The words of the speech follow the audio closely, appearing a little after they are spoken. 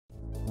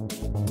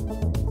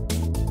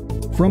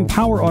From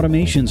Power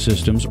Automation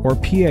Systems, or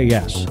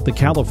PAS, the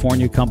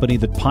California company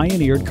that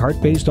pioneered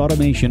cart-based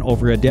automation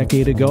over a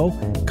decade ago,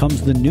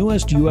 comes the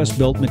newest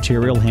U.S.-built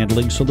material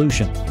handling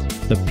solution,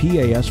 the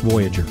PAS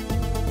Voyager.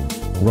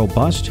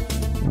 Robust,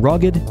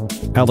 rugged,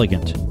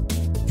 elegant.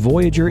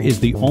 Voyager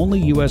is the only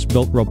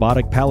U.S.-built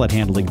robotic pallet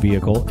handling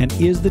vehicle and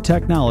is the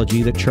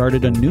technology that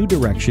charted a new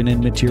direction in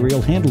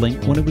material handling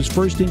when it was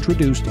first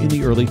introduced in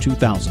the early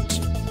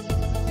 2000s.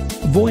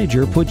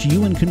 Voyager puts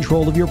you in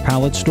control of your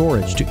pallet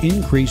storage to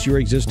increase your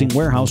existing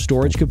warehouse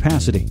storage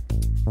capacity.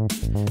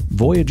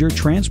 Voyager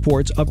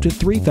transports up to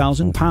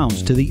 3,000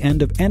 pounds to the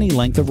end of any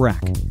length of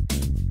rack.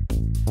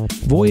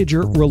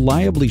 Voyager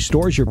reliably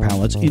stores your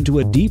pallets into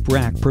a deep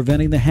rack,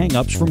 preventing the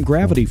hang-ups from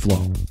gravity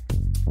flow.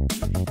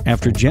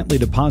 After gently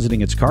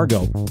depositing its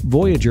cargo,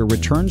 Voyager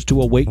returns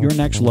to await your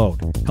next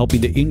load,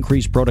 helping to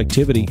increase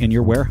productivity in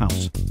your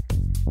warehouse.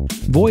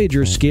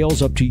 Voyager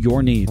scales up to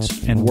your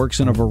needs and works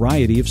in a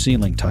variety of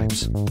ceiling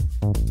types.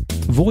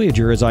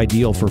 Voyager is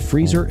ideal for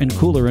freezer and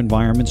cooler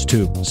environments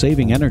too,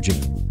 saving energy.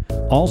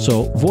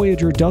 Also,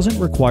 Voyager doesn't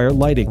require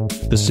lighting,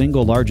 the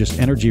single largest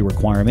energy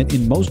requirement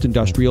in most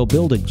industrial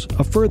buildings,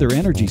 a further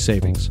energy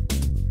savings.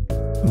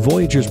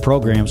 Voyager's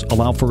programs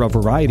allow for a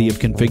variety of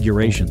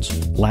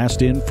configurations: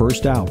 last in,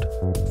 first out,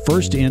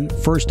 first in,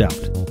 first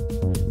out,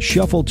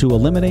 shuffle to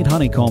eliminate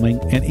honeycombing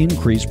and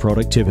increase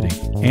productivity,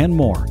 and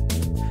more.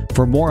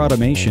 For more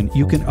automation,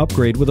 you can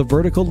upgrade with a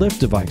vertical lift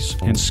device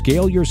and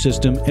scale your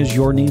system as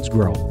your needs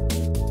grow.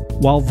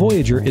 While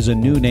Voyager is a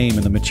new name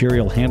in the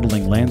material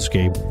handling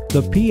landscape,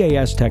 the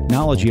PAS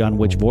technology on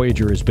which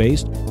Voyager is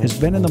based has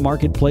been in the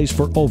marketplace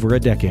for over a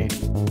decade.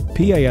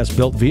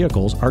 PAS-built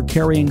vehicles are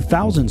carrying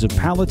thousands of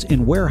pallets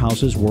in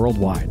warehouses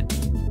worldwide.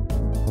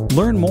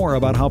 Learn more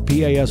about how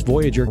PAS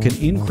Voyager can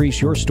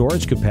increase your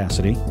storage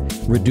capacity,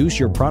 reduce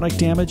your product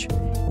damage,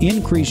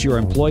 increase your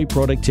employee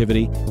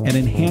productivity, and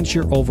enhance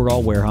your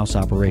overall warehouse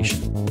operation.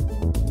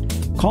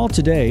 Call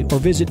today or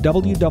visit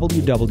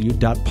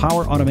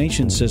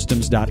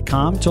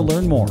www.powerautomationsystems.com to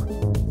learn more.